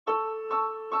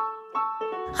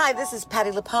Hi, this is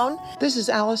Patty Lapone. This is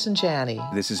Allison Janney.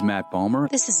 This is Matt Balmer.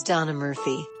 This is Donna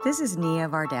Murphy. This is Nia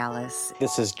Vardalis.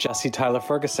 This is Jesse Tyler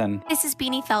Ferguson. This is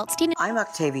Beanie Feldstein. I'm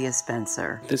Octavia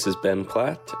Spencer. This is Ben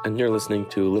Platt, and you're listening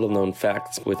to Little Known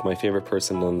Facts with my favorite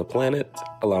person on the planet,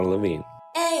 Alana Levine.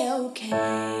 A-OK.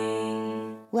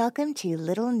 Welcome to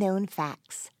Little Known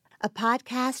Facts, a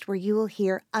podcast where you will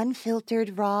hear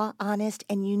unfiltered, raw, honest,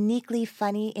 and uniquely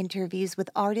funny interviews with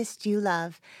artists you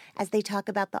love as they talk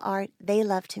about the art they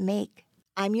love to make.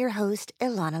 I'm your host,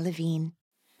 Ilana Levine.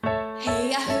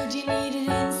 Hey, I heard you needed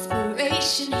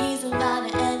inspiration. He's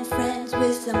Alana and friends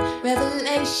with some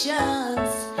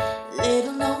revelations.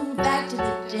 Little known fact of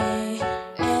the day.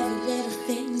 Every little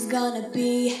thing's gonna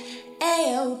be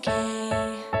A-OK.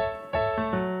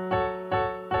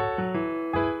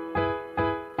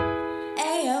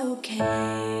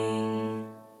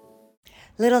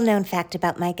 Little known fact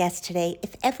about my guest today,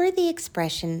 if ever the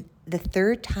expression, the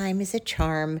third time is a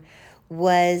charm,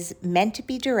 was meant to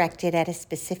be directed at a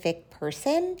specific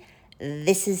person,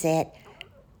 this is it.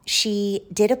 She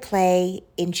did a play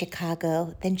in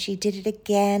Chicago, then she did it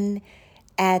again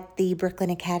at the Brooklyn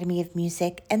Academy of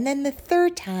Music, and then the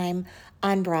third time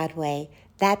on Broadway.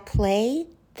 That play,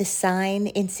 The Sign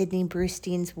in Sidney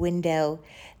Brustein's Window,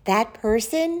 that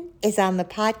person is on the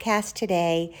podcast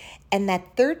today, and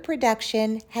that third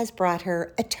production has brought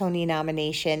her a Tony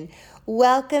nomination.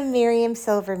 Welcome, Miriam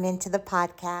Silverman, to the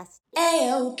podcast.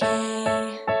 A-OK.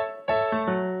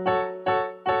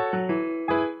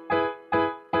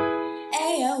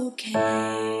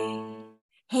 A-OK.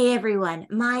 Hey everyone,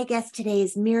 my guest today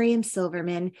is Miriam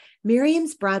Silverman.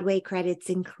 Miriam's Broadway credits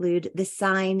include The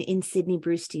Sign in Sidney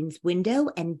Brustein's Window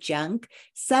and Junk.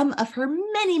 Some of her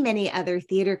many, many other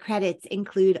theater credits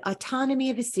include Autonomy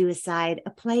of a Suicide, A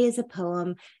Play as a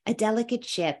Poem, A Delicate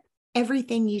Ship,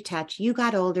 Everything You Touch, You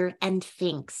Got Older, and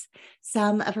Finks.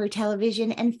 Some of her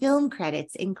television and film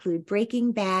credits include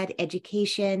Breaking Bad,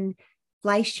 Education,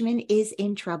 Fleischman is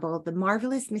in Trouble, The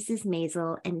Marvelous Mrs.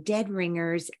 Maisel, and Dead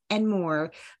Ringers, and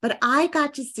more. But I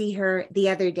got to see her the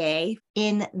other day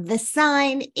in The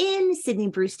Sign in Sidney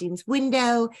Brustein's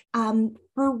Window,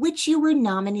 for which you were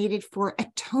nominated for a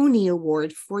Tony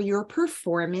Award for your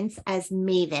performance as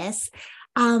Mavis.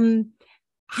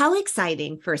 How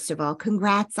exciting, first of all.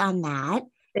 Congrats on that.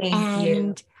 Thank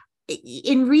you.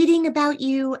 In reading about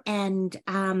you and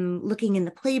looking in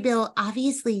the playbill,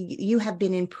 obviously you have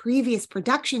been in previous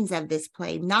productions of this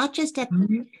play, not just at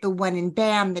the one in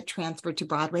BAM that transferred to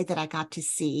Broadway that I got to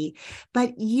see,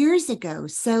 but years ago.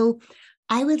 So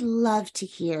I would love to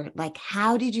hear, like,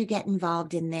 how did you get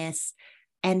involved in this?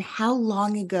 And how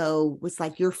long ago was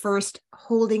like your first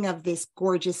holding of this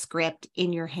gorgeous script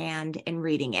in your hand and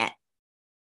reading it?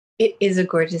 It is a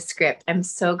gorgeous script. I'm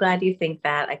so glad you think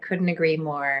that. I couldn't agree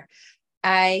more.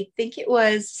 I think it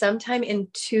was sometime in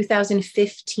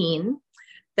 2015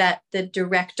 that the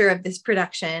director of this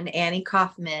production, Annie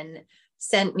Kaufman,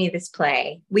 sent me this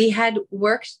play. We had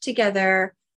worked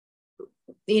together,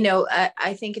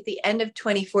 I think at the end of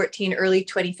 2014, early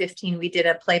 2015, we did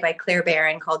a play by Claire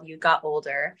Barron called You Got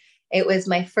Older. It was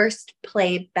my first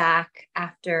play back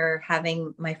after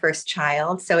having my first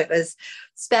child. So it was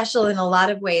special in a lot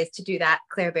of ways to do that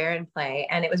Claire Barron play.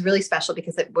 And it was really special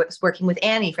because it was working with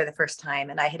Annie for the first time.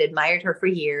 And I had admired her for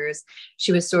years.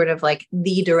 She was sort of like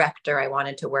the director I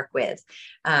wanted to work with.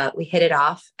 We hit it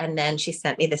off. And then she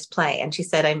sent me this play. And she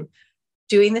said, I'm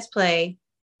doing this play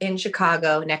in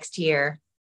Chicago next year.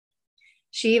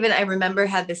 She even, I remember,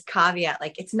 had this caveat,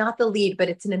 like, it's not the lead, but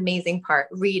it's an amazing part.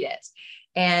 Read it.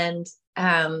 And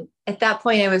at that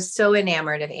point, I was so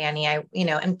enamored of Annie,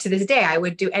 and to this day, I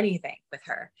would do anything with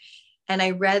her. And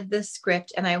I read the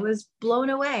script and I was blown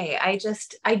away. I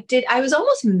was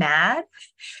almost mad.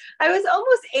 I was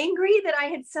almost angry that I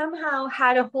had somehow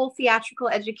had a whole theatrical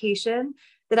education,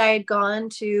 that I had gone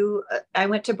to, I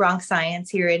went to Bronx Science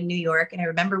here in New York. And I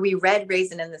remember we read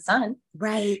Raisin in the Sun.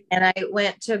 Right. And I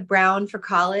went to Brown for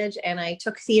college and I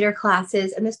took theater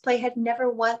classes, and this play had never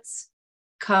once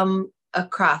come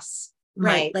across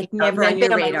never on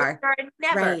your radar.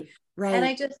 Never. Right. And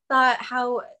I just thought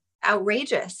how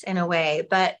outrageous in a way,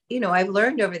 but I've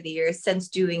learned over the years since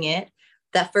doing it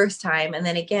that first time, and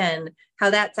then again, how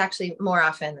that's actually more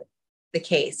often the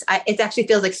case. It actually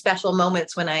feels like special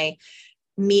moments when I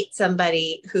meet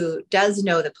somebody who does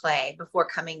know the play before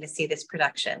coming to see this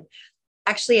production.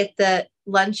 Actually, at the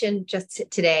luncheon just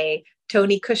today,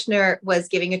 Tony Kushner was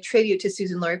giving a tribute to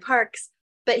Susan Laurie Parks.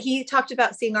 But he talked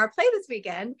about seeing our play this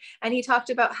weekend, and he talked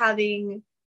about having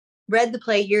read the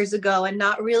play years ago and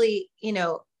not really,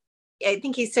 I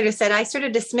think he sort of said, I sort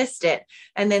of dismissed it.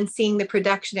 And then seeing the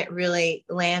production, it really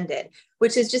landed,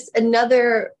 which is just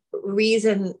another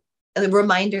reason a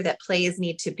reminder that plays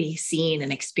need to be seen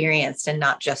and experienced and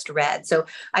not just read. So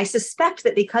I suspect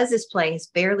that because this play has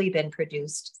barely been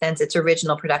produced since its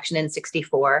original production in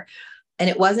 1964, and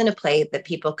it wasn't a play that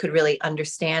people could really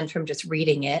understand from just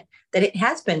reading it, that it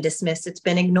has been dismissed, it's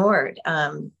been ignored.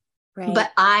 Right.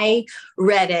 But I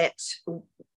read it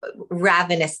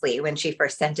ravenously when she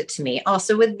first sent it to me.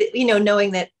 Also with,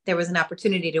 knowing that there was an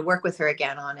opportunity to work with her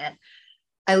again on it.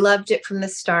 I loved it from the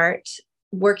start.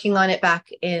 Working on it back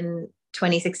in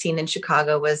 2016 in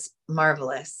Chicago was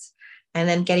marvelous. And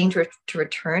then getting to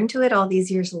return to it all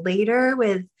these years later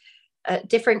with a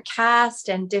different cast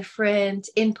and different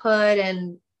input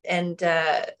and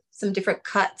some different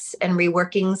cuts and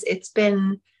reworkings, it's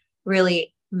been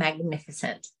really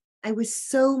magnificent. I was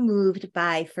so moved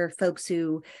by, for folks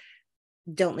who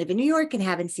don't live in New York and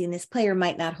haven't seen this play or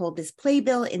might not hold this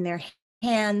playbill in their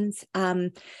hands,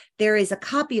 there is a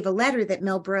copy of a letter that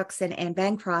Mel Brooks and Anne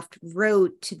Bancroft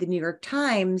wrote to the New York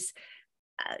Times,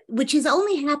 which has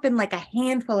only happened like a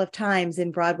handful of times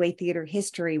in Broadway theater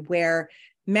history, where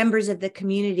members of the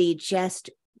community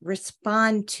just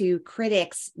respond to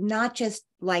critics, not just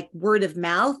like word of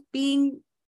mouth being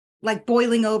like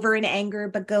boiling over in anger,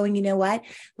 but going, you know what,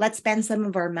 let's spend some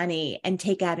of our money and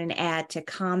take out an ad to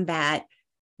combat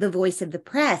the voice of the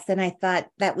press. And I thought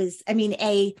that was,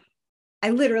 I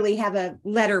literally have a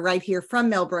letter right here from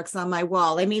Mel Brooks on my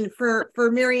wall. I mean, for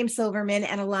Miriam Silverman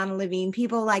and Alana Levine,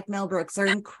 people like Mel Brooks are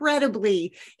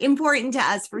incredibly important to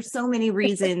us for so many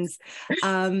reasons.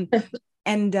 And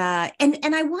I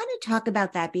want to talk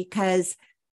about that because,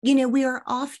 we are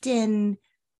often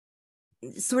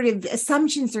sort of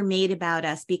assumptions are made about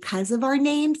us because of our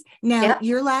names. Now,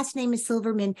 Your last name is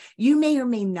Silverman. You may or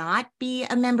may not be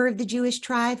a member of the Jewish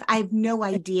tribe. I have no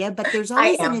idea, but there's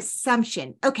always an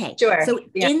assumption. Okay. Sure. So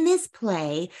in this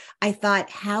play, I thought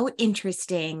how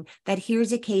interesting that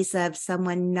here's a case of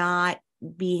someone not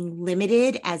being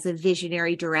limited as a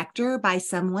visionary director by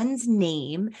someone's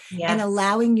name and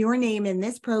allowing your name in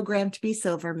this program to be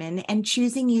Silverman and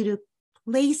choosing you to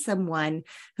play someone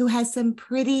who has some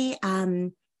pretty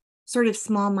sort of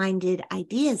small-minded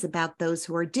ideas about those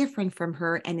who are different from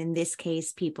her, and in this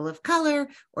case, people of color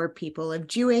or people of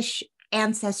Jewish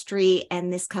ancestry,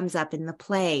 and this comes up in the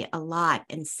play a lot.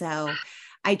 And so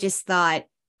I just thought,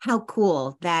 how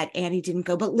cool that Annie didn't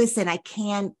go, but listen, I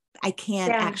can't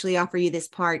actually offer you this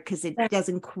part because it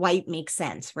doesn't quite make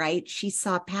sense, right? She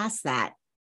saw past that.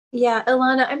 Yeah,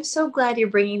 Ilana, I'm so glad you're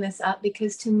bringing this up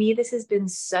because to me, this has been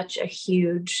such a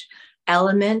huge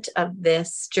element of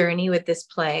this journey with this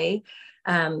play,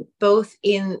 both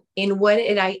in what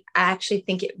I actually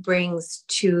think it brings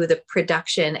to the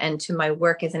production and to my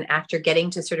work as an actor, getting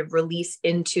to sort of release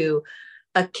into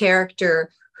a character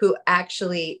who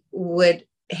actually would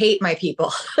hate my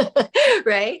people,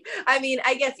 right? I mean,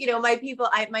 I guess, my people,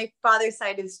 my father's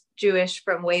side is Jewish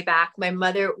from way back. My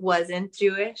mother wasn't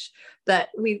Jewish, but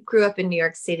we grew up in New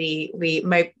York City.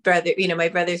 My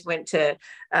brothers went to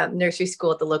nursery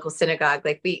school at the local synagogue.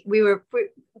 Like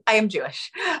I am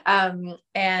Jewish.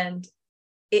 And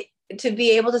to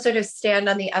be able to sort of stand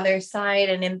on the other side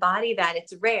and embody that,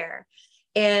 it's rare.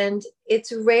 And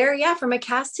it's rare, from a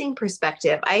casting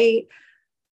perspective. I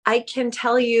can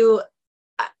tell you,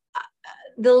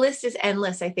 the list is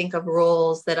endless, I think, of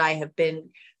roles that I have been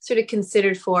sort of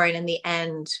considered for and in the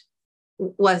end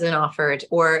wasn't offered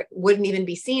or wouldn't even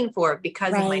be seen for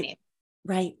because of my name.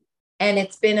 Right. And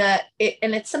it's been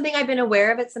it's something I've been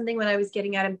aware of. It's something when I was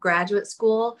getting out of graduate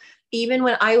school, even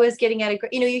when I was getting out of,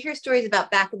 you hear stories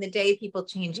about back in the day, people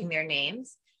changing their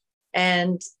names.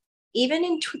 And even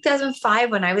in 2005,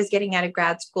 when I was getting out of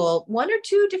grad school, one or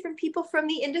two different people from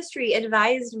the industry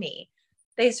advised me.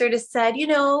 They sort of said,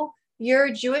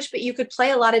 you're Jewish, but you could play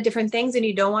a lot of different things and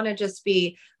you don't want to just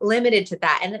be limited to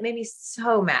that. And it made me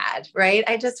so mad, right?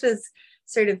 I just was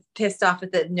sort of pissed off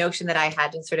at the notion that I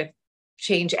had to sort of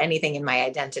change anything in my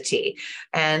identity.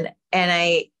 And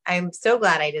I'm so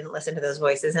glad I didn't listen to those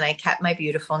voices and I kept my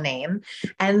beautiful name,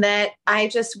 and that I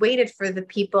just waited for the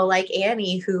people like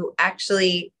Annie who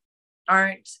actually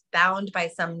aren't bound by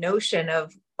some notion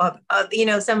of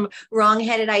some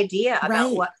wrong-headed idea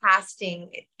about what casting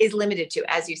is limited to,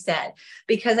 as you said,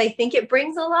 because I think it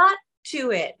brings a lot to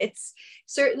it. It's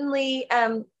certainly,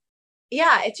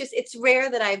 it's rare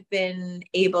that I've been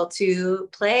able to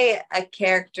play a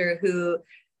character who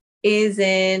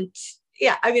isn't,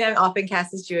 I'm often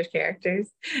cast as Jewish characters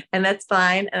and that's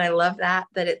fine. And I love that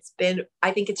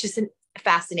I think it's just a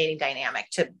fascinating dynamic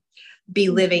to be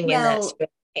living in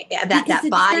that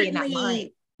body and that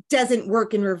mind. Doesn't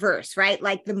work in reverse, right?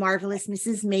 Like the marvelous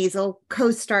Mrs. Maisel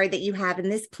co-star that you have in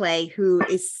this play, who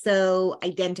is so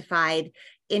identified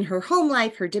in her home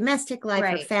life, her domestic life,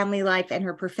 her Right. family life, and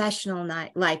her professional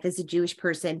life as a Jewish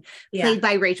person, Yeah. played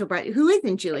by Rachel Brosnahan, who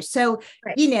isn't Jewish. So,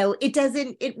 Right.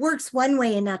 it works one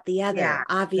way and not the other, Yeah.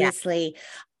 obviously.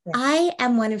 Yeah. I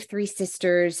am one of three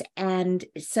sisters. And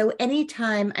so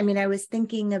anytime, I was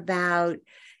thinking about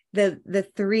the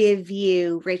three of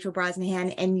you, Rachel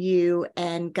Brosnahan and you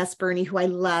and Gus Burney, who I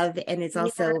love and is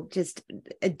also just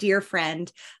a dear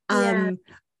friend. Yeah.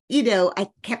 I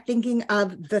kept thinking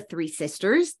of The Three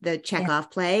Sisters, the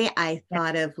Chekhov play. I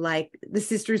thought of like the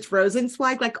Sisters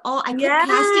Rosenzweig, I kept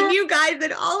casting you guys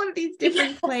in all of these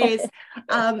different plays,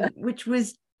 which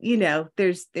was,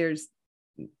 there's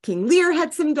King Lear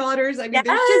had some daughters. There's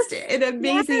just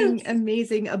an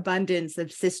amazing abundance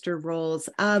of sister roles.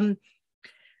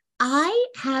 I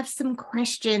have some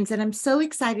questions, and I'm so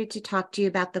excited to talk to you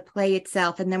about the play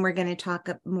itself. And then we're going to talk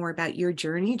more about your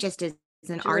journey just as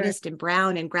an artist in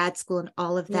Brown and grad school and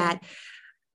all of that.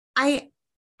 I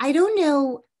don't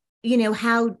know,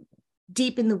 how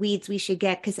deep in the weeds we should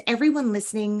get, because everyone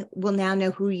listening will now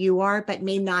know who you are, but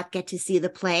may not get to see the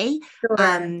play.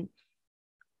 Sure.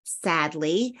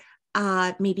 Sadly.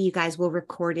 Maybe you guys will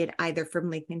record it either from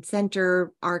Lincoln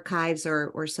Center archives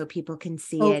or so people can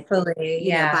see Hopefully,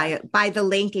 it, by the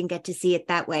link and get to see it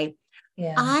that way.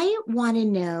 Yeah. I want to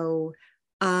know,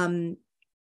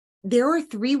 there are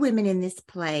three women in this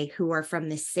play who are from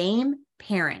the same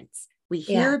parents. We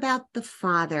hear about the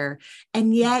father,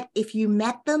 and yet if you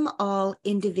met them all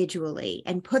individually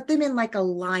and put them in like a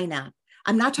lineup,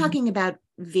 I'm not talking about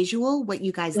visual, what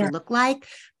you guys look like,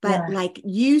 but like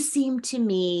you seem to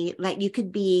me like you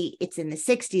could be, it's in the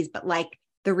 60s, but like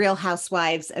the Real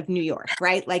Housewives of New York,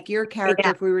 right? Like your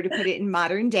character, if we were to put it in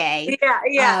modern day,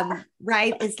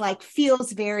 right, is like,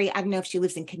 feels very, I don't know if she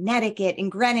lives in Connecticut, in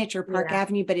Greenwich or Park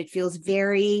Avenue, but it feels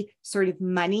very sort of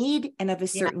moneyed and of a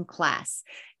certain class.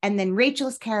 And then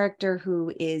Rachel's character,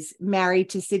 who is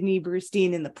married to Sidney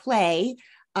Brustein in the play,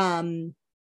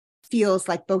 feels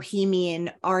like bohemian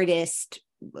artist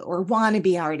or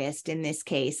wannabe artist in this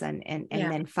case, and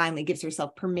then finally gives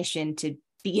herself permission to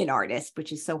be an artist,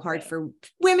 which is so hard for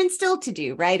women still to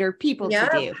do, right? Or people to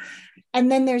do.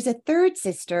 And then there's a third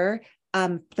sister,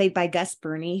 played by Gus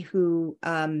Burney, who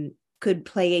could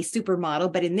play a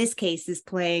supermodel, but in this case is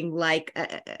playing like,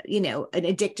 an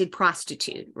addicted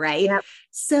prostitute, right?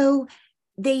 So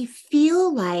they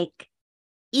feel like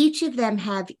each of them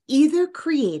have either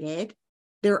created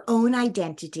their own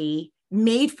identity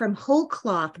made from whole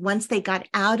cloth once they got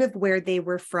out of where they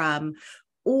were from,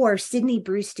 or Sidney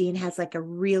Brustein has like a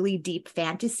really deep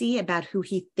fantasy about who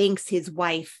he thinks his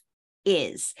wife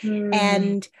is.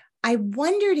 And I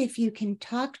wondered if you can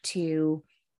talk to,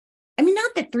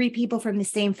 not that three people from the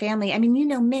same family,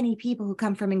 many people who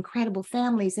come from incredible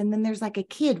families, and then there's like a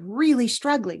kid really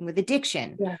struggling with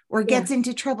addiction or gets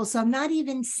into trouble. So I'm not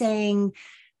even saying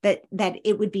that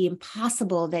it would be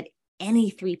impossible that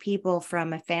any three people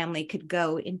from a family could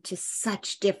go into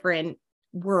such different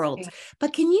worlds.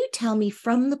 But can you tell me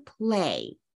from the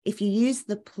play, if you use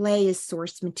the play as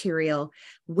source material,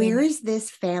 where is this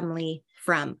family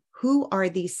from? Who are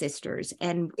these sisters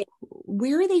and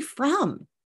where are they from?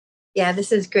 Yeah,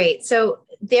 this is great. So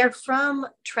they're from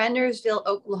Trendersville,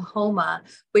 Oklahoma,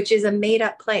 which is a made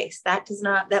up place. That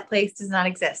place does not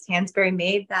exist. Hansberry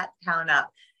made that town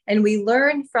up. And we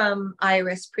learn from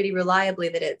Iris pretty reliably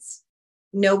that it's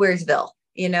Nowheresville.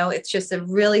 It's just a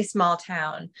really small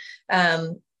town.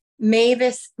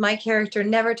 Mavis, my character,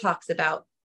 never talks about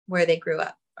where they grew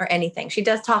up or anything. She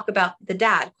does talk about the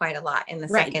dad quite a lot in the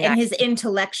second act. And his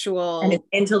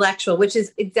intellectual, which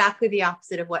is exactly the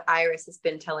opposite of what Iris has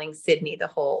been telling Sydney the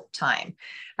whole time.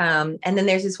 And then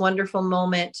there's this wonderful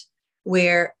moment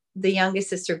where the youngest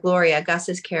sister, Gloria,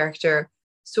 Gus's character,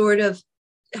 sort of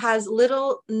has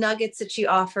little nuggets that she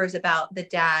offers about the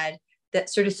dad that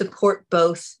sort of support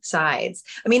both sides.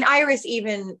 Iris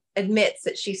even admits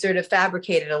that she sort of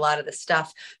fabricated a lot of the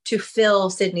stuff to fill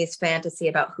Sydney's fantasy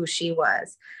about who she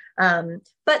was.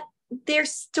 But their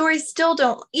stories still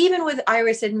don't, even with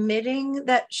Iris admitting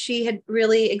that she had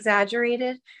really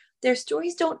exaggerated, their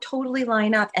stories don't totally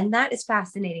line up. And that is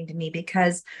fascinating to me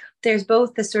because there's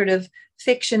both the sort of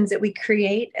fictions that we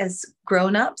create as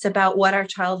grown-ups about what our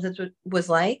childhood was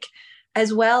like,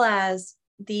 as well as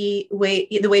the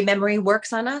way memory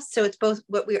works on us. So it's both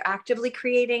what we're actively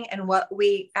creating and what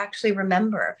we actually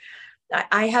remember.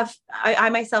 I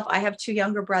myself have two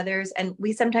younger brothers, and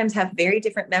we sometimes have very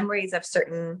different memories of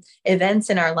certain events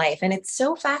in our life. And it's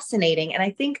so fascinating. And I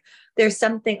think there's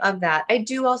something of that. I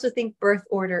do also think birth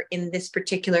order in this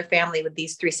particular family with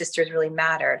these three sisters really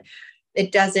mattered.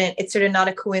 It's sort of not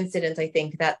a coincidence, I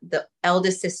think, that the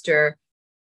eldest sister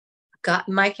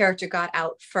my character got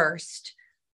out first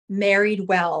married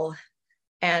well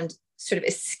and sort of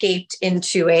escaped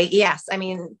into a, yes, I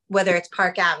mean, whether it's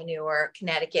Park Avenue or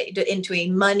Connecticut, into a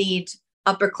moneyed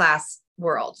upper class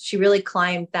world. She really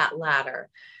climbed that ladder.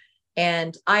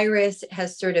 And Iris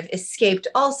has sort of escaped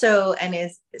also and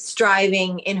is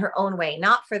striving in her own way,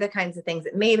 not for the kinds of things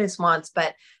that Mavis wants,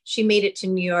 but she made it to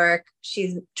New York.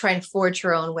 She's trying to forge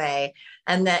her own way.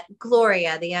 And that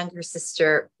Gloria, the younger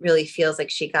sister, really feels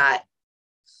like she got,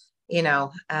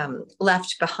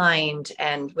 left behind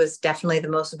and was definitely the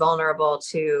most vulnerable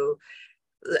to,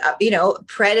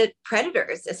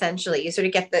 predators, essentially. You sort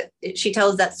of get she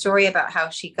tells that story about how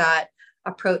she got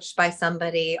approached by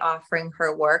somebody offering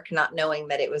her work, not knowing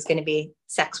that it was going to be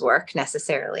sex work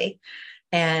necessarily.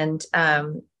 And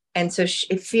so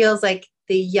it feels like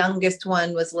the youngest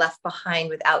one was left behind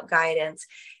without guidance.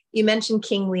 You mentioned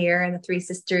King Lear and the three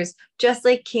sisters. Just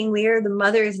like King Lear, the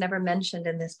mother is never mentioned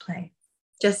in this play,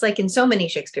 just like in so many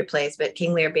Shakespeare plays, but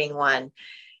King Lear being one.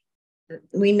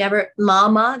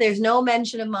 Mama, there's no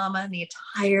mention of Mama in the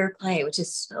entire play, which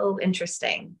is so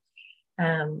interesting.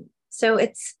 So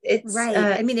it's right.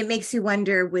 I mean, it makes you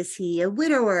wonder, was he a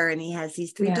widower and he has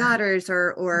these three daughters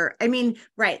or I mean,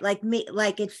 right. Like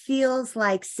it feels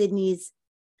like Sidney's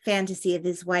fantasy of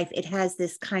his wife. It has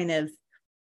this kind of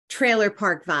trailer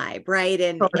park vibe, right?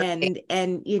 And, totally.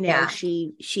 and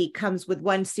she comes with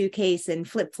one suitcase and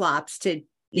flip-flops to,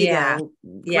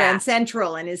 Grand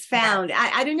Central and is found.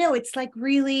 I don't know. It's like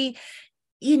really,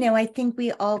 I think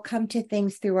we all come to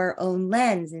things through our own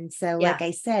lens. And so, like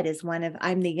I said,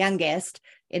 I'm the youngest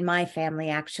in my family,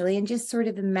 actually, and just sort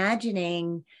of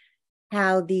imagining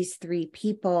how these three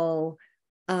people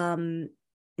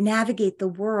navigate the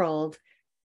world,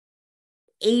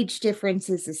 age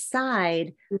differences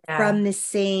aside, from the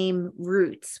same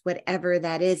roots, whatever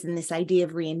that is, and this idea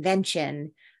of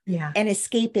reinvention. And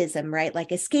escapism, right?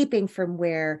 Like escaping from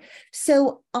where.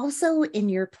 So also in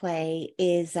your play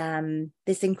is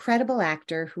this incredible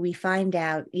actor who we find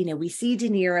out, we see De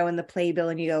Niro in the playbill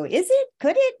and you go, is it?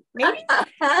 Could it? Maybe?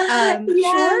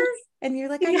 Sure. And you're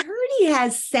like, I heard he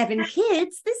has 7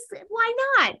 kids. Why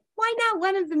not? Why not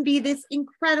one of them be this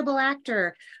incredible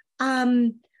actor?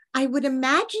 I would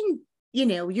imagine,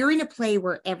 you're in a play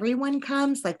where everyone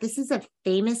comes. Like, this is a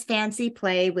famous, fancy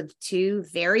play with 2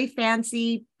 very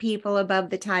fancy people above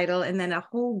the title, and then a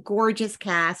whole gorgeous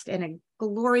cast and a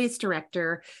glorious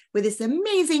director with this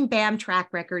amazing BAM track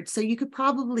record. So you could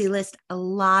probably list a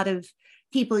lot of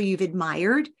people you've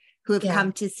admired who have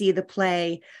come to see the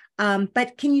play.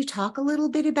 But can you talk a little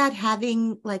bit about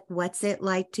having, like, what's it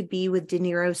like to be with De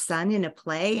Niro's son in a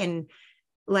play? And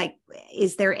like,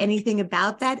 is there anything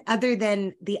about that other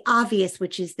than the obvious,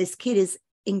 which is this kid is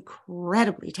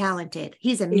incredibly talented.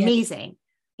 He's amazing.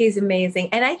 He's amazing.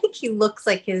 And I think he looks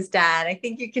like his dad. I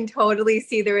think you can totally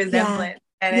see the resemblance.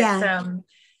 And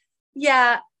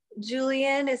it's,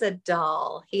 Julian is a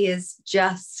doll. He is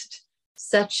just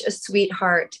such a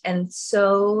sweetheart and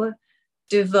so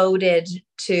devoted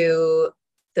to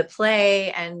the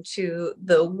play and to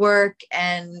the work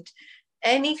and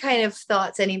any kind of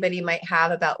thoughts anybody might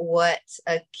have about what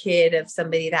a kid of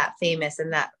somebody that famous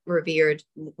and that revered,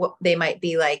 what they might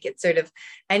be like. It's sort of,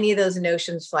 any of those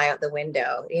notions fly out the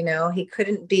window. He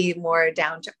couldn't be more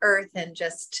down to earth and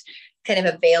just kind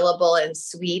of available and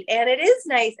sweet. And it is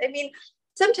nice. I mean,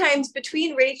 sometimes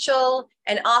between Rachel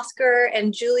and Oscar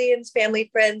and Julian's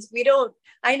family friends,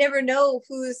 I never know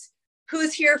who's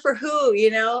here for who,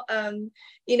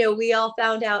 we all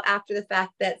found out after the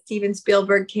fact that Steven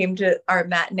Spielberg came to our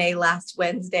matinee last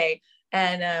Wednesday.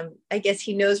 And I guess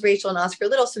he knows Rachel and Oscar a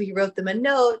little, so he wrote them a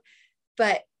note.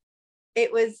 But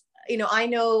it was, I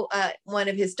know one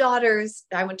of his daughters,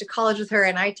 I went to college with her,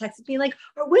 and I texted being like,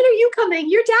 when are you coming?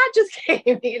 Your dad just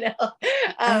came,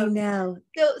 I know.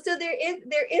 So there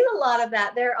is a lot of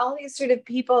that. There are all these sort of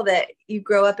people that you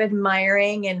grow up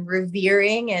admiring and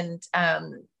revering and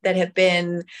that have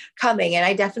been coming. And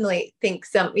I definitely think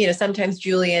sometimes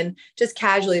Julian just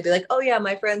casually be like, oh yeah,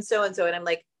 my friend so-and-so. And I'm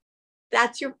like,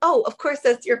 of course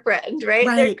that's your friend, right?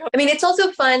 I mean, it's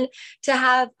also fun to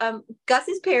have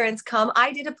Gus's parents come.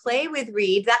 I did a play with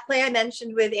Reed. That play I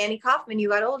mentioned with Annie Kaufman, You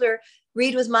Got Older.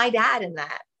 Reed was my dad in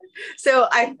that. So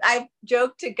I've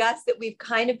joked to Gus that we've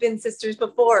kind of been sisters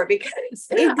before because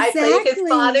I played his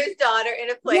father's daughter in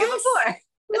a play before.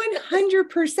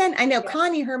 100%. I know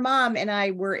Connie, her mom, and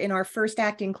I were in our first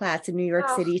acting class in New York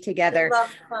City together.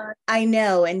 I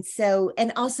know. And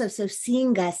also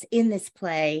seeing Gus in this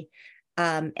play,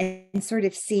 and sort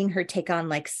of seeing her take on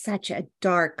like such a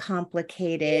dark,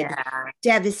 complicated,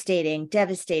 devastating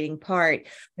part.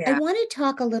 I want to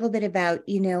talk a little bit about,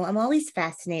 I'm always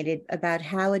fascinated about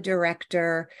how a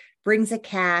director brings a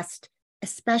cast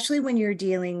especially when you're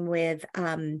dealing with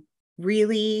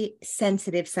really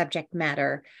sensitive subject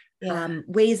matter,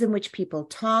 ways in which people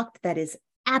talk that is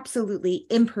absolutely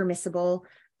impermissible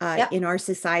in our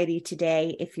society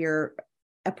today. If you're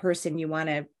a person you want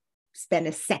to spend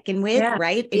a second with,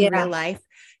 right, in real life.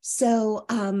 So,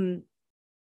 and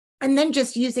then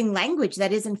just using language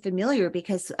that isn't familiar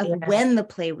because of when the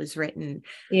play was written.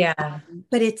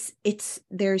 But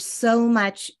there's so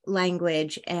much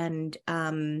language and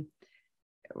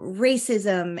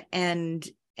racism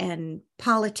and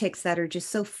politics that are just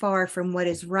so far from what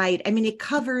is right. I mean, it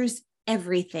covers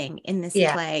everything in this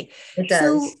play. It does.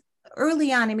 So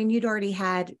early on, I mean, you'd already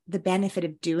had the benefit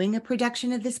of doing a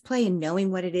production of this play and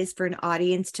knowing what it is for an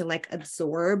audience to like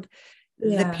absorb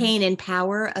the pain and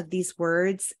power of these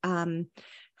words.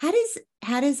 How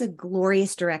does a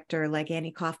glorious director like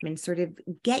Annie Kaufman sort of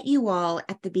get you all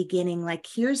at the beginning? Like,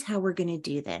 here's how we're going to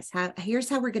do this. Here's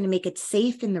how we're going to make it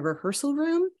safe in the rehearsal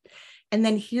room. And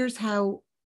then here's how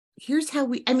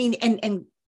we, I mean, and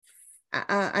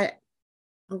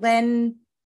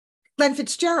Glenn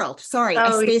Fitzgerald, sorry, I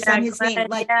spaced on his name,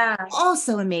 like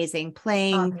also amazing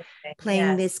playing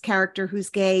this character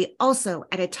who's gay, also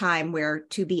at a time where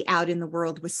to be out in the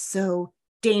world was so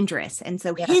dangerous. And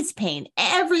so his pain,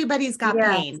 everybody's got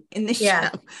pain in the show.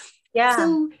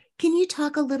 So can you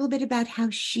talk a little bit about how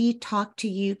she talked to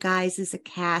you guys as a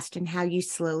cast and how you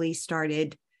slowly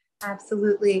started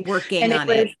working on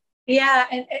it? Yeah.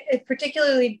 And it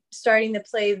particularly starting to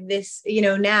play this,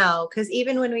 now, because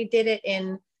even when we did it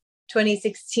in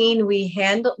 2016,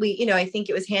 I think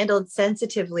it was handled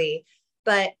sensitively,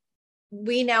 but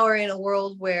we now are in a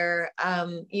world where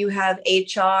you have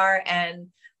HR and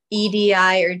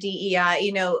EDI or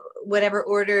DEI, whatever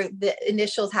order the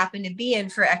initials happen to be in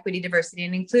for equity, diversity,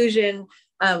 and inclusion,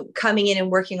 coming in and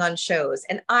working on shows.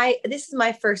 And this is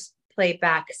my first play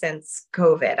back since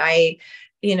COVID. I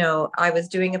was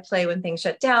doing a play when things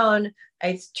shut down.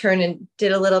 I turned and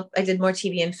I did more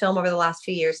TV and film over the last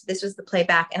few years. This was the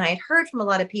playback. And I had heard from a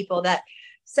lot of people that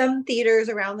some theaters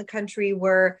around the country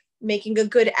were making a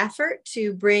good effort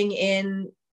to bring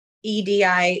in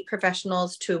EDI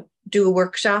professionals to do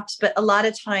workshops. But a lot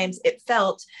of times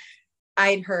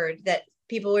I'd heard that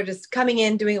people were just coming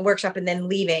in, doing a workshop and then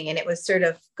leaving. And it was sort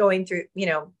of going through,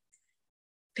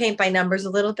 paint by numbers a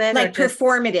little bit. Like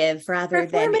performative rather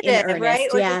than in earnest. Right?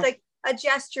 Or just like a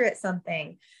gesture at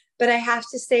something. But I have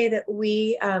to say that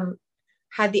we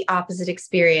had the opposite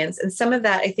experience. And some of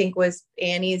that, I think, was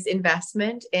Annie's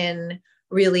investment in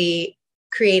really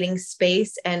creating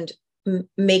space and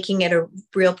making it a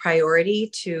real priority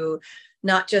to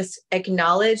not just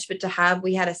acknowledge, but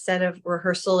we had a set of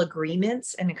rehearsal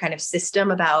agreements and a kind of system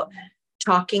about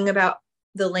talking about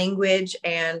the language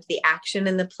and the action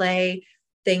in the play,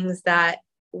 things that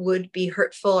would be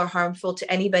hurtful or harmful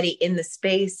to anybody in the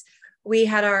space. We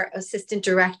had our assistant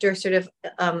director sort of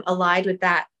allied with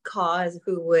that cause,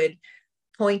 who would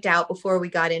point out before we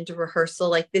got into rehearsal,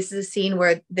 like, this is a scene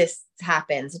where this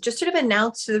happens. Just sort of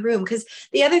announce to the room. Because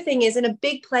the other thing is, in a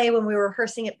big play, when we were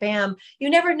rehearsing at BAM, you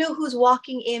never know who's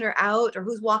walking in or out or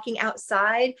who's walking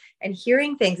outside and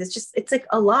hearing things. It's like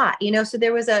a lot, so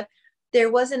there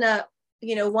wasn't a,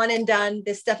 one and done,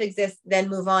 this stuff exists, then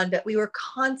move on. But we were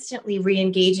constantly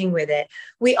re-engaging with it.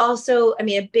 We also,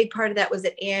 a big part of that was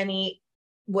that Annie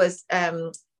was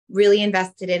really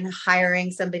invested in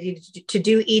hiring somebody to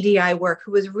do EDI work,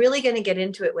 who was really going to get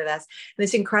into it with us. And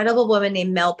this incredible woman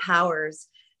named Mel Powers,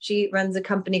 she runs a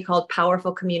company called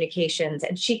Powerful Communications.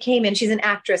 And she came in, she's an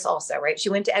actress also, right? She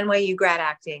went to NYU grad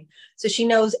acting. So she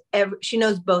knows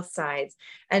both sides.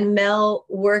 And Mel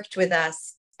worked with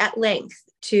us at length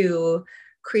to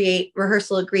create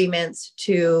rehearsal agreements,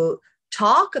 to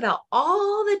talk about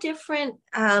all the different,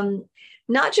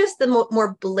 not just the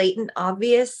more blatant,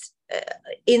 obvious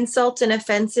insults and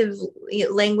offensive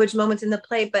language moments in the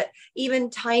play, but even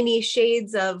tiny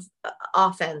shades of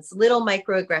offense, little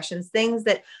microaggressions, things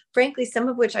that, frankly, some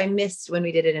of which I missed when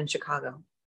we did it in Chicago.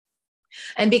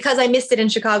 And because I missed it in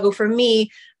Chicago, for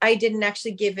me, I didn't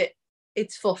actually give it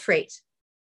its full freight.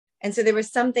 And so there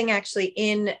was something actually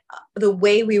in the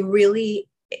way we really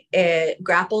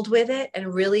grappled with it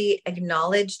and really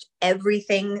acknowledged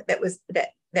everything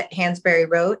that Hansberry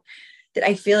wrote, that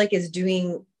I feel like is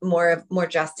doing more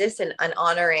justice and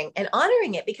honoring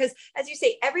it. Because, as you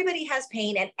say, everybody has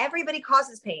pain and everybody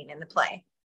causes pain in the play.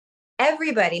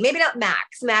 Everybody, maybe not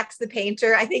Max the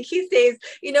painter. I think he says,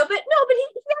 but he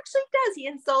actually does. He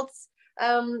insults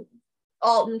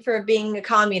Alton for being a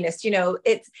communist,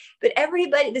 but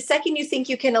everybody, the second you think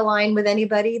you can align with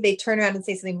anybody, they turn around and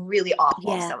say something really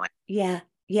awful to someone. Yeah.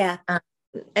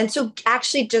 And so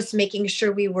actually just making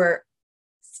sure we were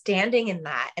standing in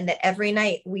that, and that every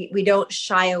night we don't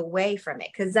shy away from it,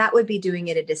 because that would be doing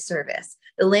it a disservice.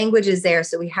 The language is there,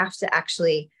 so we have to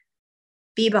actually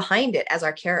be behind it as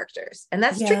our characters. And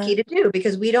that's tricky to do,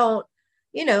 because we don't,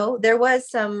 there was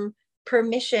some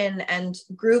permission and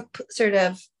group sort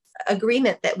of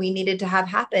agreement that we needed to have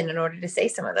happen in order to say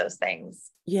some of those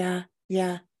things. Yeah.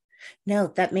 Yeah. No,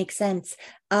 that makes sense.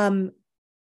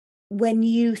 When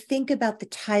you think about the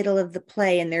title of the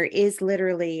play, and there is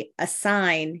literally a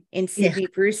sign in Sidney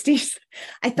Brewster's,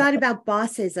 I thought about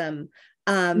bossism.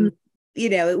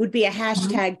 It would be a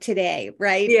hashtag today,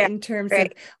 right? Yeah, in terms of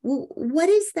what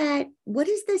is that? What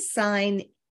does this sign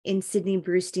in Sidney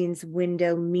Brewster's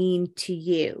window mean to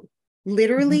you?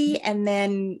 Literally, and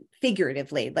then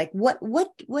figuratively, like what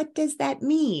does that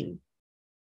mean?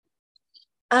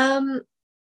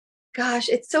 Gosh,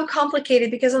 it's so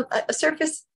complicated, because on a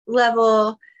surface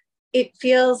level, it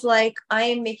feels like I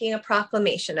am making a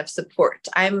proclamation of support.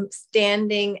 I am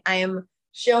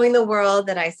showing the world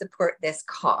that I support this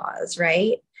cause,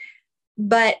 right?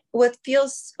 But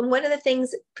one of the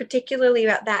things particularly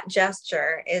about that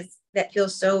gesture that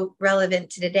feels so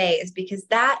relevant to today is because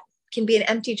that can be an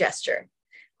empty gesture.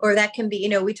 Or that can be,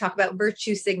 we talk about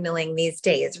virtue signaling these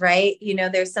days, right?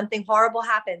 There's something horrible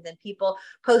happens and people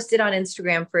post it on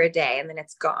Instagram for a day and then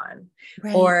it's gone.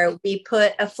 Right. Or we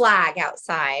put a flag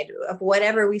outside of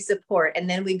whatever we support, and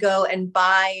then we go and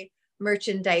buy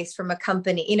merchandise from a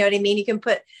company. You know what I mean? You can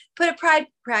put a pride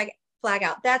flag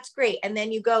out. That's great. And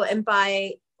then you go and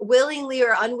buy, willingly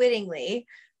or unwittingly,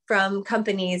 from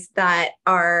companies that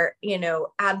are,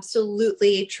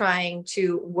 absolutely trying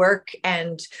to work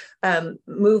and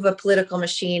move a political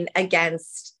machine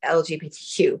against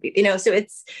LGBTQ. So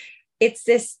it's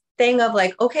this thing of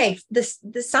like, okay, the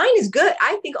sign is good.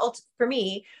 I think for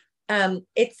me,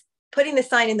 it's putting the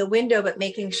sign in the window, but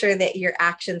making sure that your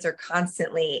actions are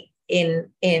constantly in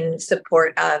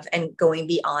support of and going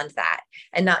beyond that,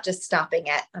 and not just stopping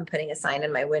at, I'm putting a sign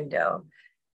in my window.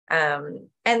 And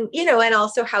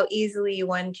also how easily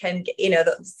one can get,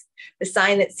 the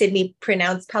sign that Sidney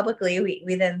pronounced publicly,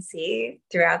 we then see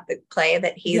throughout the play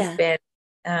that he's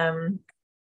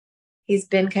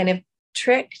been kind of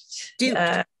tricked,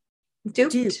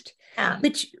 duped. Yeah.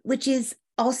 Which is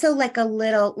also like a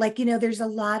little, like, there's a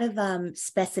lot of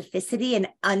specificity and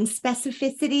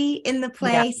unspecificity in the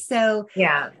play.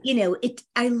 Yeah. So,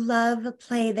 I love a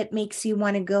play that makes you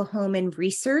want to go home and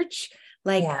research,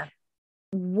 like,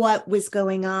 what was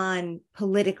going on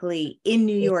politically in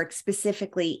New York,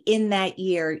 specifically in that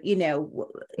year.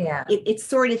 It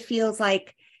sort of feels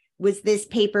like, was this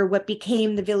paper what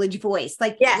became the Village Voice?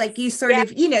 Like, like you sort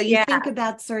of, you think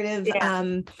about sort of,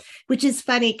 which is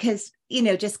funny because,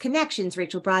 just connections.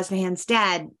 Rachel Brosnahan's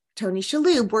dad, Tony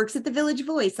Shalhoub, works at the Village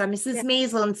Voice on Mrs.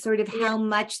 Maisel, and sort of how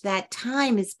much that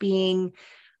time is being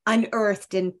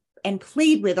unearthed and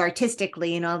played with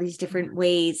artistically in all these different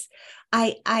ways.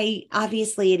 I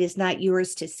obviously, it is not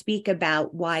yours to speak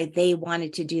about why they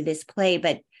wanted to do this play,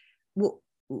 but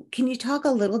can you talk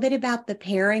a little bit about the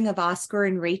pairing of Oscar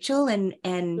and Rachel and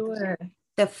Sure.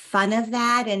 the fun of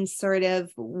that, and sort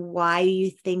of why you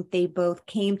think they both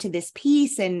came to this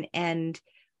piece, and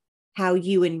how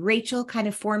you and Rachel kind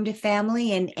of formed a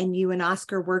family, and you and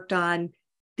Oscar worked on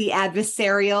the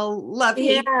adversarial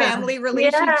love-hate family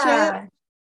relationship?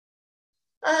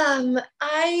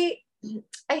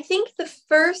 I think the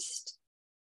first,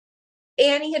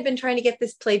 Annie had been trying to get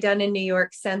this play done in New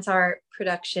York since our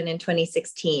production in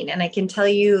 2016. And I can tell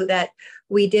you that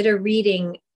we did a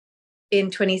reading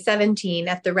in 2017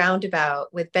 at the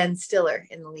Roundabout with Ben Stiller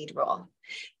in the lead role.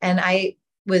 And I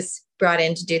was brought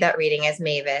in to do that reading as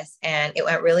Mavis, and it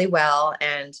went really well,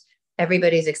 and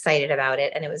everybody's excited about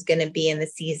it, and it was going to be in the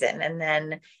season. And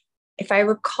then, if I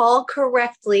recall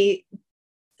correctly,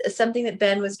 something that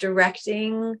Ben was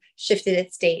directing shifted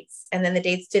its dates, and then the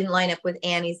dates didn't line up with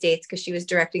Annie's dates because she was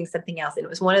directing something else. And it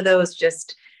was one of those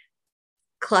just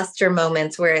cluster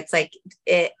moments where it's like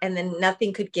it, and then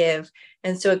nothing could give.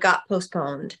 And so it got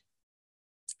postponed.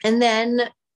 And then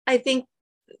I think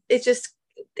it just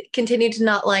continued to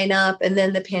not line up. And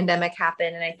then the pandemic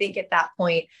happened. And I think at that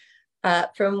point,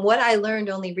 from what I learned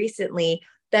only recently,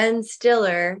 Ben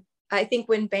Stiller, I think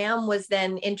when BAM was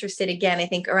then interested again, I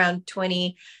think around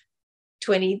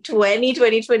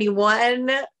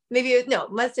 2021, maybe, no,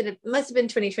 must have been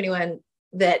 2021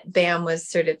 that BAM was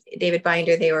sort of, David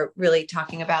Binder, they were really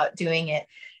talking about doing it.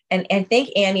 And I think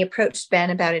Annie approached Ben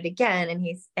about it again. And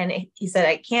he said,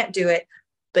 I can't do it,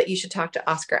 but you should talk to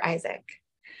Oscar Isaac.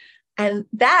 And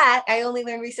that I only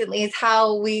learned recently is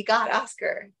how we got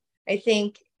Oscar. I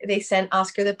think they sent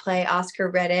Oscar the play, Oscar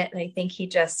read it. And I think he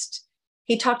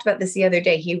talked about this the other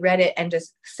day. He read it and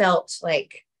just felt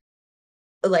like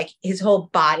like his whole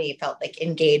body felt like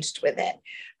engaged with it.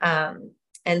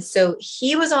 And so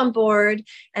he was on board.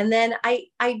 And then I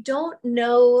don't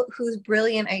know whose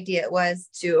brilliant idea it was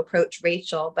to approach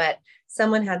Rachel, but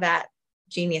someone had that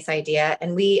genius idea.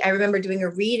 And I remember doing a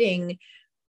reading,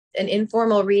 an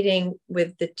informal reading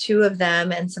with the two of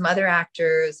them and some other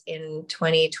actors in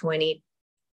 2022,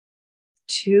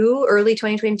 early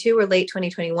 2022 or late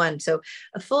 2021. So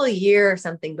a full year or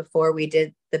something before we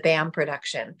did the BAM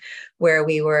production, where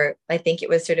I think it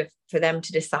was sort of for them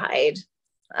to decide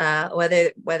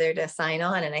whether to sign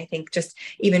on. And I think just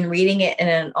even reading it in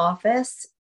an office,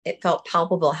 it felt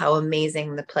palpable how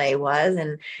amazing the play was.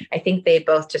 And I think they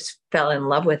both just fell in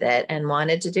love with it and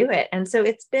wanted to do it. And so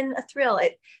it's been a thrill.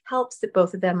 It helps that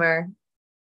both of them are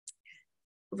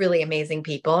really amazing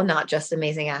people, not just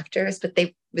amazing actors, but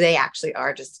they actually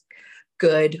are just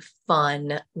good,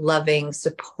 fun, loving,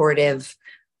 supportive,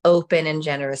 open and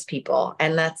generous people.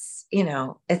 And that's,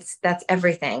 that's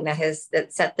everything that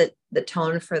set the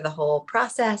tone for the whole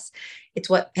process. It's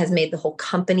what has made the whole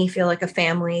company feel like a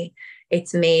family.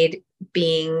 It's made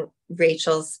being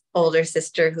Rachel's older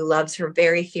sister who loves her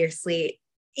very fiercely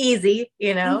easy,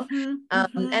 and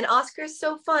Oscar's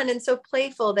so fun and so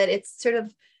playful that it's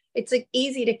like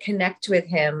easy to connect with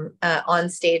him on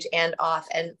stage and off,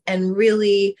 and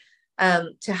really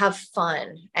to have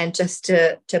fun and just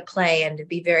to play and to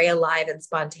be very alive and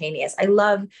spontaneous. I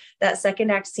love that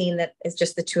second act scene that is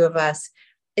just the two of us.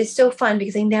 It's so fun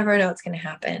because I never know what's going to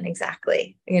happen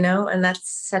exactly, and that's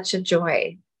such a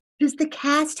joy. Does the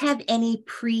cast have any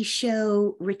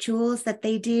pre-show rituals that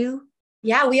they do?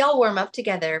 Yeah, we all warm up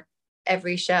together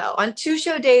every show. On 2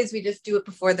 show days, we just do it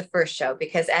before the first show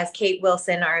because, as Kate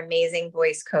Wilson, our amazing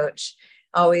voice coach,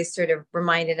 always sort of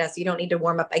reminded us, you don't need to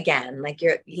warm up again. Like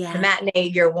the matinee,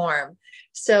 you're warm.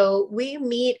 So we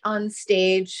meet on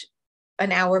stage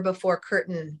an hour before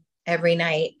curtain every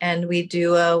night, and we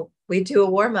do a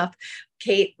warm up.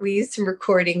 Kate, we used some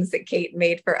recordings that Kate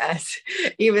made for us,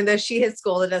 even though she has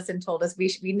scolded us and told us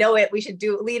we know it, we should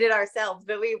lead it ourselves,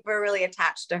 but we're really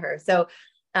attached to her. So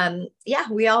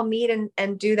we all meet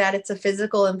and do that. It's a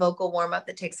physical and vocal warm up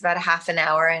that takes about a half an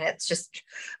hour, and it's just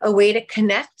a way to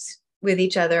connect with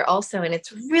each other also. And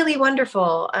it's really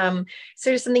wonderful.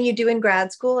 Sort of something you do in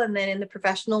grad school, and then in the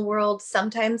professional world,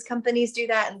 sometimes companies do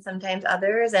that and sometimes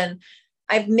others. And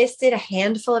I've missed it a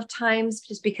handful of times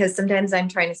just because sometimes I'm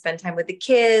trying to spend time with the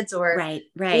kids or, right.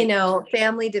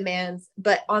 Family demands.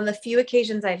 But on the few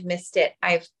occasions I've missed it,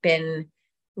 I've been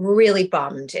really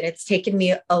bummed. And it's taken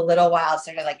me a little while to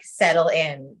sort of like settle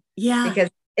in. Yeah. Because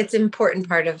it's an important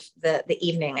part of the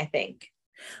evening, I think.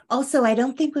 Also, I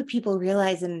don't think what people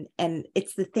realize, and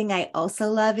it's the thing I also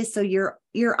love, is so you're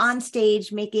on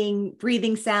stage making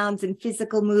breathing sounds and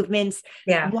physical movements,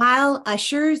 while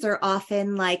ushers are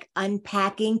often like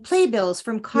unpacking playbills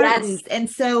from cartons. Yes. And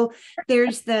so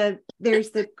there's the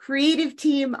creative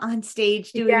team on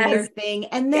stage doing their thing,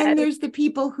 and then there's the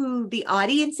people who the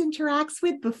audience interacts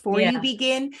with before you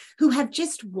begin, who have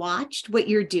just watched what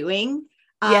you're doing.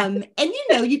 And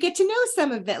you get to know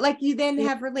some of it. Like you then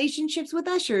have relationships with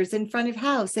ushers in front of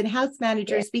house and house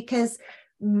managers, because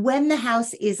when the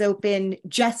house is open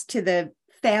just to the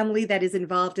family that is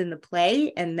involved in the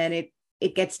play, and then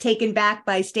it gets taken back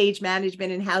by stage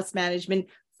management and house management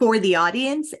for the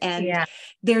audience. And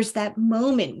there's that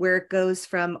moment where it goes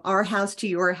from our house to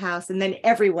your house and then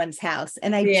everyone's house.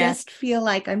 And I just feel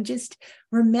like I'm just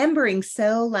remembering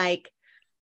so like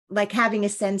having a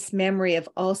sense memory of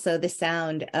also the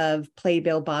sound of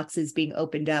playbill boxes being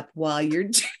opened up while you're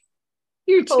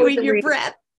doing your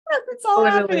breath. It's all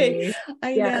happening.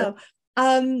 I know.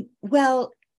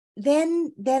 Well,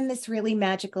 then this really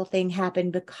magical thing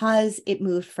happened because it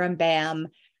moved from BAM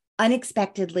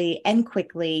unexpectedly and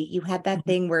quickly. You had that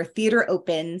thing where theater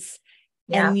opens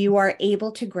and you are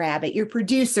able to grab it. Your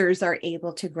producers are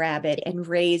able to grab it and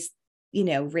raise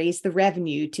the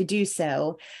revenue to do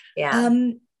so.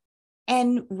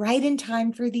 And right in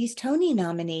time for these Tony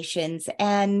nominations,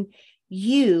 and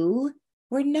you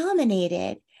were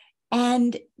nominated.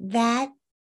 And that,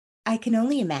 I can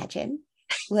only imagine,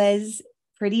 was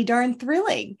pretty darn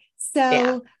thrilling.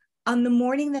 So on the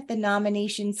morning that the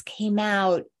nominations came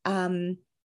out,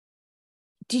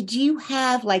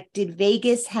 did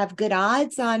Vegas have good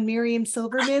odds on Miriam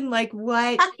Silverman? Like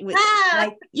what,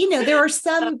 there are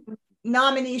some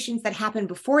nominations that happen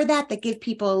before that give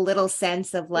people a little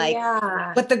sense of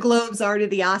what the Globes are to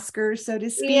the Oscars, so to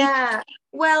speak. Yeah.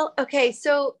 Well, okay.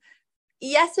 So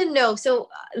yes and no. So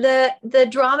the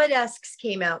drama desks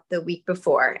came out the week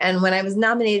before. And when I was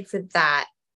nominated for that,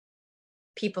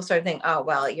 people started thinking, oh,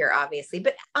 well, you're obviously,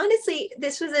 but honestly,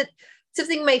 this was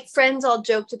something my friends all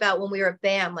joked about when we were at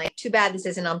BAM, like, too bad this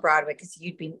isn't on Broadway because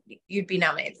you'd be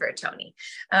nominated for a Tony.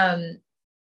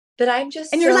 But I'm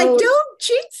just and you're like, don't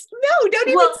jinx, no, don't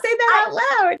even say that out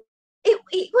loud.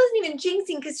 It wasn't even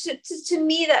jinxing, because to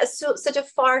me that's such a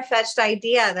far-fetched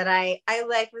idea that I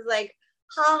like was like,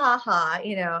 ha ha ha,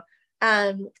 you know.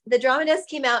 The drama desk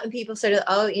came out and people started,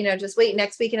 oh, you know, just wait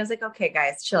next week. And I was like, okay,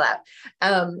 guys, chill out.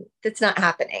 That's not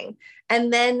happening.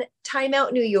 And then Time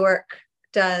Out New York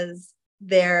does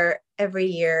their every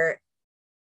year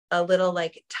a little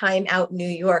like Time Out New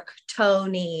York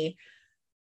Tony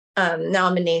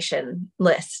nomination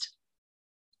list.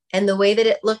 And the way that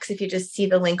it looks, if you just see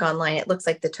the link online, it looks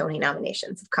like the Tony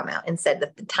nominations have come out and said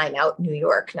that the Time Out New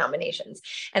York nominations.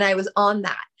 And I was on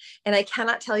that. And I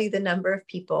cannot tell you the number of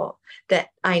people that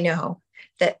I know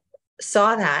that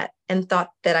saw that and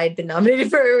thought that I'd been nominated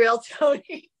for a real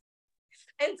Tony.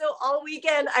 And so all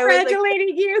weekend I was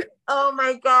congratulating you. Oh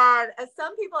my God. As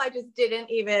some people, I just didn't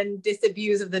even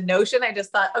disabuse of the notion. I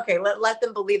just thought, okay, let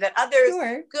them believe that.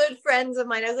 Others, good friends of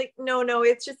mine, I was like, no,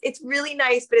 it's really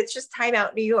nice, but it's just Time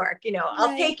Out New York. You know,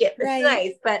 I'll take it. It's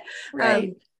nice. But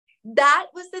that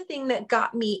was the thing that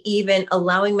got me even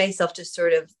allowing myself to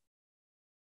sort of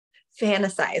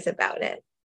fantasize about it.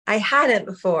 I hadn't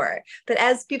before, but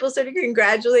as people started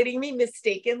congratulating me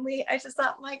mistakenly, I just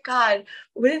thought, my God,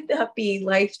 wouldn't that be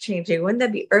life-changing? Wouldn't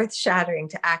that be earth-shattering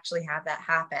to actually have that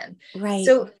happen? Right.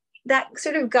 So that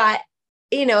sort of got,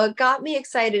 you know, it got me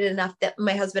excited enough that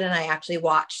my husband and I actually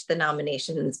watched the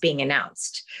nominations being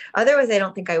announced. Otherwise, I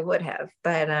don't think I would have,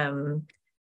 but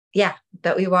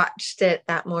but we watched it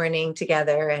that morning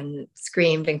together and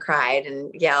screamed and cried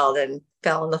and yelled and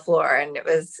fell on the floor. And it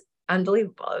was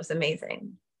unbelievable. It was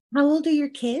amazing. How old are your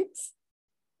kids?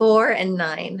 4 and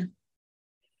 9.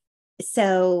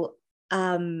 So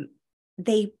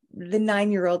the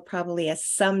 9-year-old probably has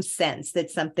some sense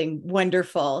that something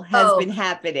wonderful has been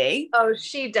happening. Oh,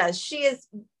 she does. She is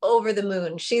over the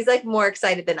moon. She's like more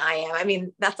excited than I am. I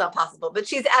mean, that's not possible, but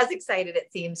she's as excited, it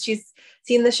seems. She's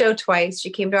seen the show twice.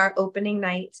 She came to our opening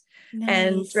night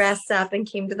and dressed up and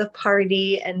came to the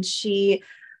party. And she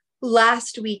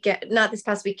last weekend, not this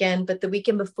past weekend, but the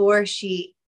weekend before,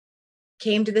 she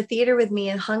came to the theater with me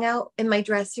and hung out in my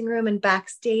dressing room and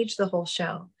backstage the whole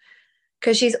show,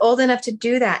 because she's old enough to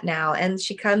do that now. And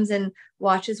she comes and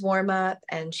watches warm up,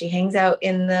 and she hangs out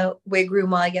in the wig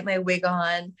room while I get my wig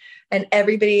on. And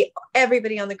everybody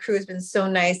on the crew has been so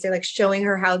nice. They're like showing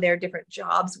her how their different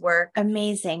jobs work.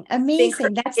 Amazing.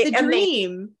 That's the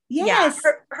dream. Yes.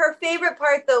 Yeah. Her favorite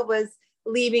part though was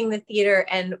leaving the theater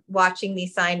and watching me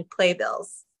sign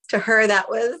playbills. To her, that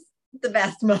was the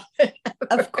best moment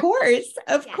ever. Of course.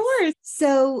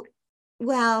 So,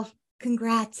 well,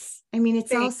 congrats. I mean,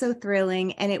 it's all so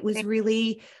thrilling, and it was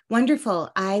really wonderful.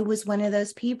 I was one of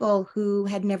those people who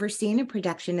had never seen a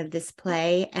production of this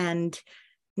play, and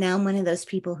now I'm one of those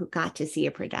people who got to see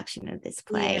a production of this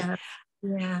play.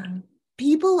 Yeah.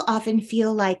 People often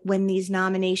feel like when these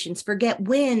nominations forget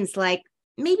wins, like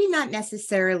maybe not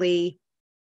necessarily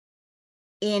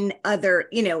in other,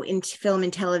 in film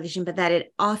and television, but that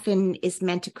it often is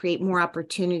meant to create more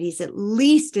opportunities, at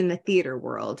least in the theater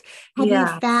world. Have you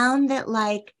found that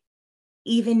like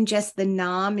even just the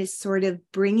nom is sort of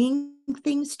bringing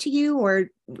things to you,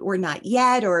 or not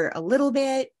yet, or a little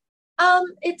bit?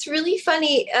 It's really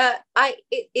funny.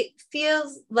 It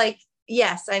feels like,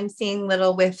 yes, I'm seeing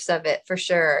little whiffs of it for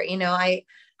sure. I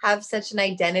have such an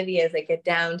identity as like a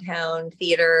downtown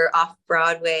theater off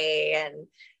Broadway, and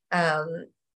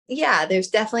there's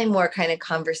definitely more kind of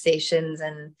conversations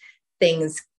and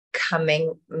things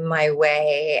coming my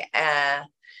way.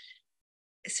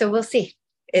 So we'll see.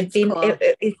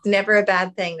 It's never a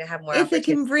bad thing to have more. If it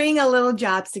can bring a little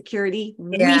job security,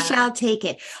 we shall take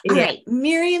it. All right,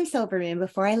 Miriam Silverman,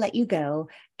 before I let you go,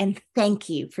 and thank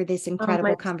you for this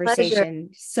incredible conversation. Pleasure.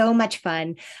 So much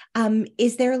fun.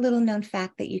 Is there a little known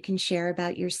fact that you can share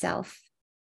about yourself?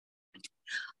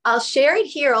 I'll share it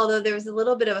here, although there was a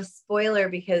little bit of a spoiler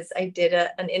because I did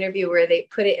an interview where they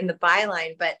put it in the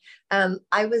byline, but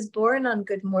I was born on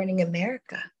Good Morning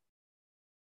America.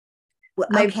 Well,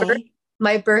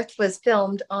 my birth was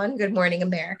filmed on Good Morning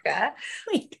America.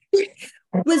 Wait,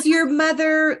 was your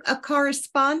mother a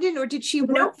correspondent, or did she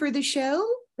work for the show?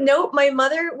 No, my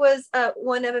mother was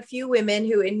one of a few women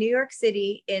who in New York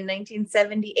City in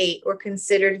 1978 were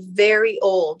considered very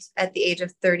old at the age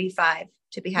of 35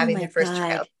 to be having their first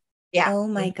child. Yeah. Oh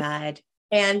my God.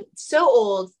 And so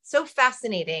old, so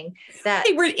fascinating that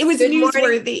it was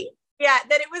newsworthy. That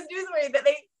it was newsworthy that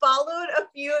they followed a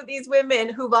few of these women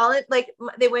who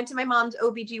they went to my mom's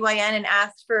OBGYN and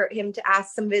asked for him to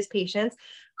ask some of his patients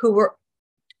who were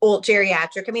old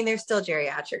geriatric. I mean, they're still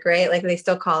geriatric, right? Like they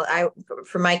still call it,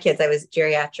 for my kids, I was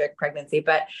geriatric pregnancy,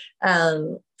 but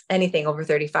anything over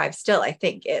 35 still, I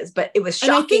think is, but it was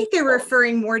shocking. And I think they're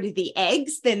referring more to the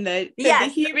eggs than the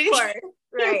human. Of course.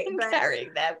 Right.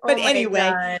 Carrying them. But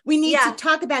anyway, we need to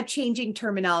talk about changing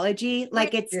terminology.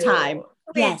 Like it's time.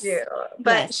 We do.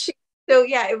 But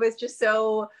it was just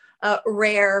so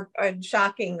rare and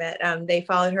shocking that they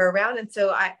followed her around. And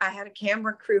so I had a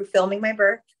camera crew filming my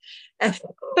birth. And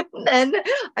then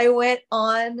I went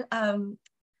on,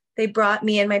 they brought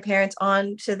me and my parents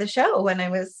on to the show when I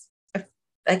was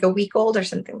like a week old or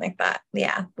something like that.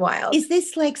 Yeah. Wild. Is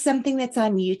this like something that's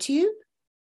on YouTube?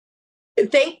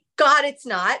 Thank God it's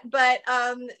not, but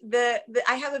I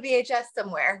have a VHS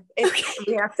somewhere. We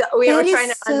were trying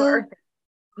to unearth it.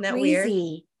 Isn't that weird?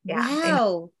 Yeah.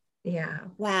 Wow. Yeah.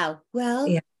 Wow. Well,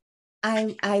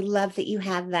 I love that you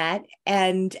have that.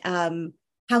 And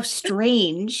how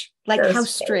strange, how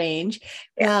strange.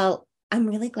 Yeah. Well, I'm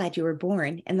really glad you were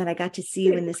born and that I got to see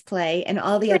you in this play and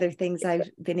all the other things I've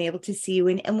been able to see you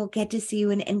in, and we'll get to see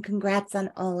you in, and congrats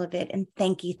on all of it. And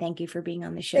thank you for being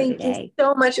on the show today. Thank you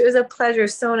so much. It was a pleasure.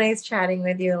 So nice chatting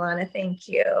with you, Alana. Thank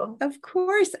you. Of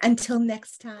course. Until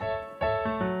next time.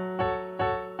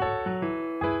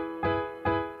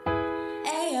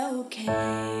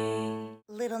 A-okay.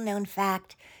 Little known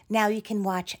fact, now you can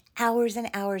watch hours and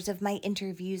hours of my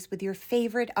interviews with your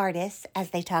favorite artists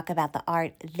as they talk about the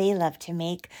art they love to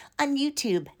make on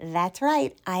YouTube. That's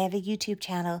right, I have a YouTube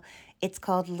channel. It's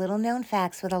called Little Known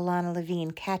Facts with Alana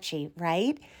Levine. Catchy,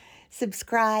 right?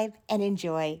 Subscribe and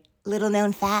enjoy. Little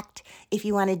known fact, if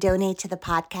you want to donate to the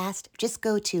podcast, just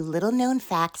go to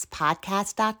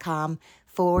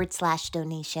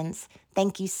littleknownfactspodcast.com/donations.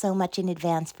 Thank you so much in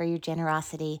advance for your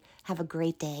generosity. Have a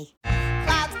great day.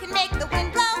 Clouds can make the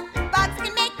wind blow, bugs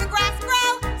can make the grass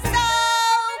grow. So,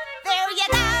 there you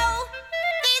go.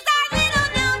 These are little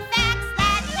known facts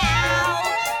that now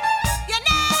you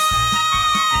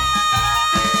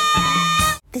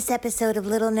know. This episode of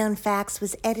Little Known Facts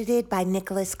was edited by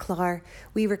Nicholas Clark.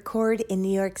 We record in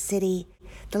New York City.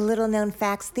 The Little Known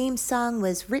Facts theme song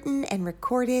was written and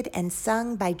recorded and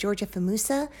sung by Georgia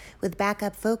Famusa with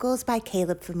backup vocals by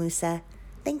Caleb Famusa.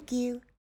 Thank you.